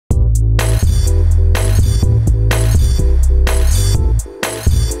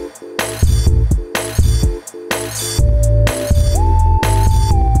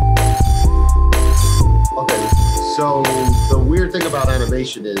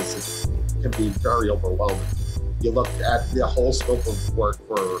animation is, it can be very overwhelming. You look at the whole scope of work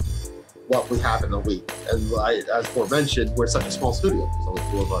for what we have in a week. And as aforementioned, we're such a small studio, there's only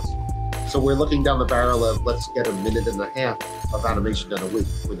 2 of us. So we're looking down the barrel of, let's get a minute and a half of animation in a week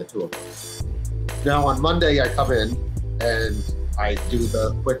between the 2 of us. Now on Monday, I come in and I do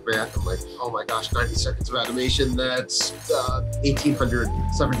the quick math. I'm like, oh my gosh, 90 seconds of animation, that's 1,800,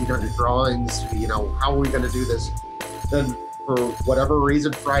 1,700 drawings. You know, how are we gonna do this? Then for whatever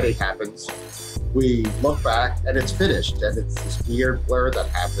reason, Friday happens. We look back and it's finished, and it's this weird blur that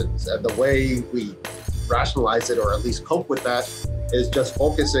happens. And the way we rationalize it, or at least cope with that, is just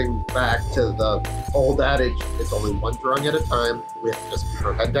focusing back to the old adage, it's only 1 drawing at a time. We have to just keep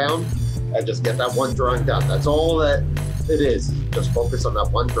our head down and just get that 1 drawing done. That's all that it is. Just focus on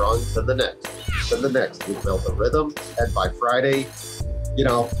that 1 drawing, then the next, then the next. We build the rhythm, and by Friday, you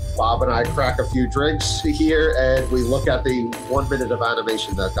know, Bob and I crack a few drinks here, and we look at the 1 minute of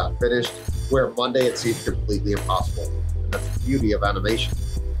animation that got finished, where Monday it seemed completely impossible. And that's the beauty of animation.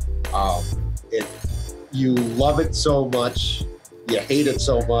 You love it so much, you hate it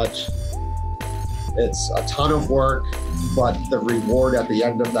so much. It's a ton of work, but the reward at the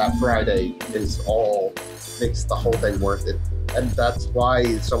end of that Friday is all makes the whole thing worth it. And that's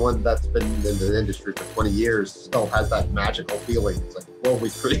why someone that's been in the industry for 20 years still has that magical feeling. It's like, well, we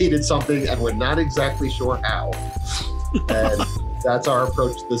created something and we're not exactly sure how. And that's our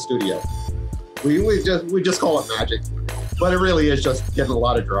approach to the studio. We just call it magic, but it really is just getting a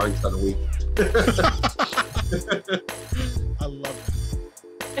lot of drawings done a week. I love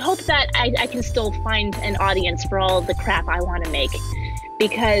that. I hope that I can still find an audience for all the crap I want to make,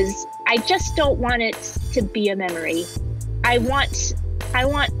 because I just don't want it to be a memory. I want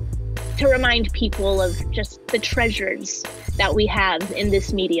to remind people of just the treasures that we have in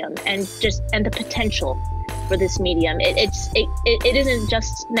this medium, and the potential for this medium. It isn't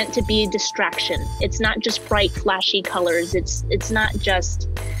just meant to be a distraction. It's not just bright, flashy colors. It's not just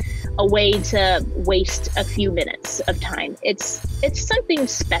a way to waste a few minutes of time. It's something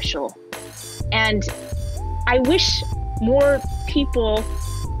special. And I wish more people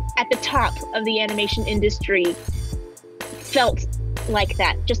at the top of the animation industry felt like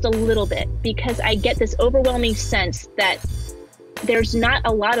that just a little bit, because I get this overwhelming sense that there's not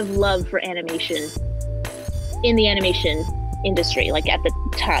a lot of love for animation in the animation industry, like at the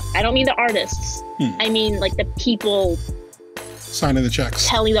top. I don't mean the artists. I mean like the people signing the checks,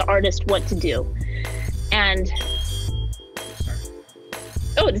 telling the artist what to do. And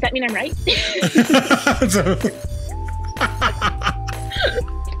oh, does that mean I'm right?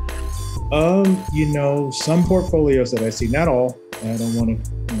 You know, some portfolios that I see, not all, I don't want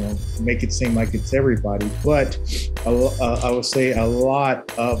to, make it seem like it's everybody, but I would say a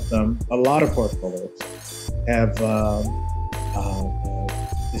lot of them, a lot of portfolios have,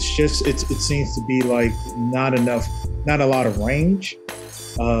 it seems to be like not a lot of range,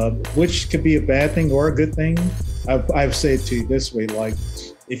 which could be a bad thing or a good thing. I've said it to you this way, like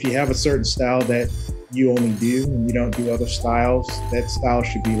if you have a certain style that you only do and you don't do other styles, that style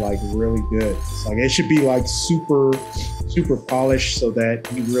should be like really good. It's like, it should be like super polished so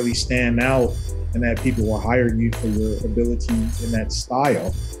that you really stand out and that people will hire you for your ability in that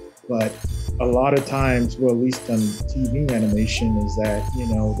style. But a lot of times, well, at least on TV animation, is that,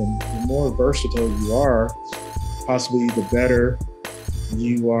 the more versatile you are, possibly the better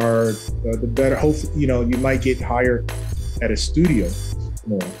you are, the better, hopefully, you might get hired at a studio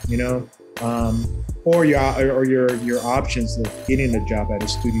more, or your options of getting a job at a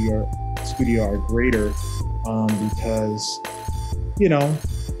studio are greater, because,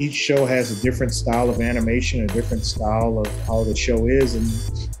 each show has a different style of animation, a different style of how the show is. And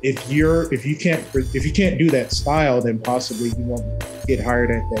if you can't do that style, then possibly you won't get hired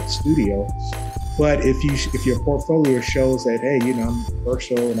at that studio. But if your portfolio shows that, hey, I'm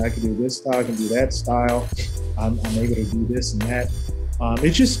versatile and I can do this style, I can do that style, I'm able to do this and that.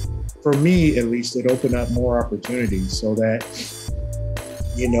 It just, for me at least, it opened up more opportunities so that,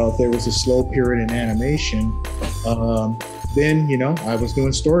 if there was a slow period in animation, then, I was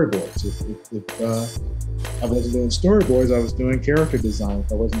doing storyboards. If I wasn't doing storyboards, I was doing character design.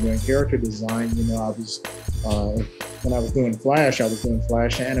 If I wasn't doing character design, I was, when I was doing Flash, I was doing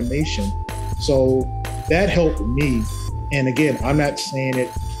Flash animation. So that helped me. And again, I'm not saying it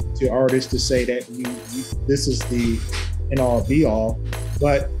to artists to say that this is the end-all be-all,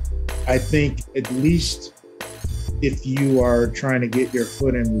 but I think at least if you are trying to get your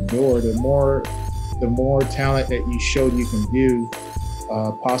foot in the door, the more talent that you show you can do,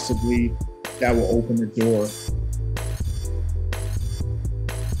 possibly that will open the door.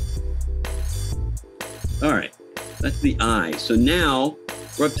 All right. That's the I. So now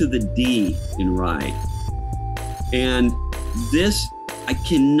we're up to the D in ride. And this, I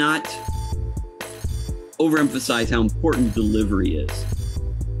cannot overemphasize how important delivery is.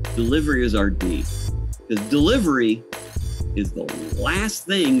 Delivery is our D. Because delivery is the last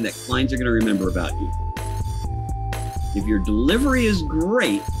thing that clients are going to remember about you. If your delivery is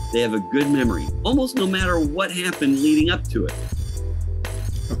great, they have a good memory, almost no matter what happened leading up to it.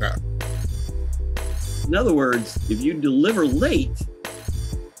 Okay. In other words, if you deliver late,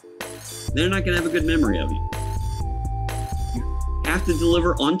 they're not going to have a good memory of you. You have to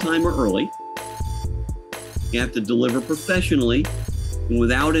deliver on time or early. You have to deliver professionally and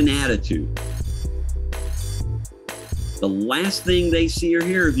without an attitude. The last thing they see or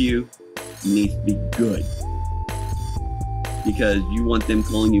hear of you needs to be good. Because you want them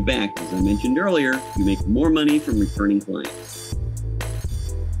calling you back. As I mentioned earlier, you make more money from returning clients.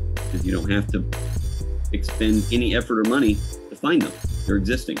 Because you don't have to expend any effort or money to find them. They're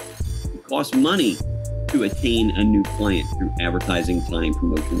existing. It costs money to attain a new client through advertising, time,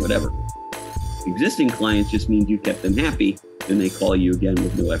 promotion, whatever. Existing clients just means you kept them happy, and they call you again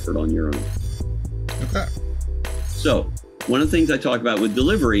with no effort on your own. Okay. So, one of the things I talk about with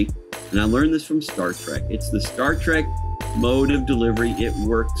delivery, and I learned this from Star Trek, it's the Star Trek mode of delivery. It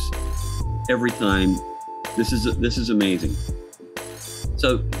works every time. This is amazing.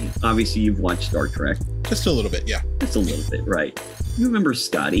 So, obviously, you've watched Star Trek. Just a little bit, yeah. Just a little bit, right? You remember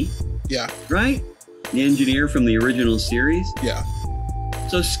Scotty? Yeah. Right? The engineer from the original series? Yeah.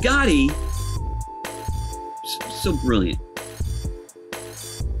 So Scotty, so brilliant.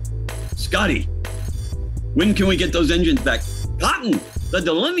 Scotty, when can we get those engines back? Cotton, the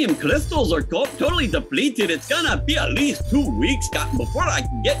delinium crystals are totally depleted. It's gonna be at least 2 weeks, Cotton, before I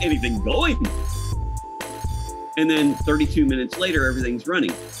can get anything going. And then 32 minutes later, everything's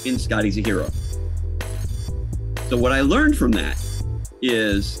running, and Scotty's a hero. So what I learned from that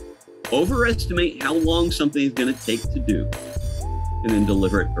is overestimate how long something is going to take to do, and then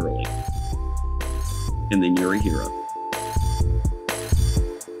deliver it early. And then you're a hero.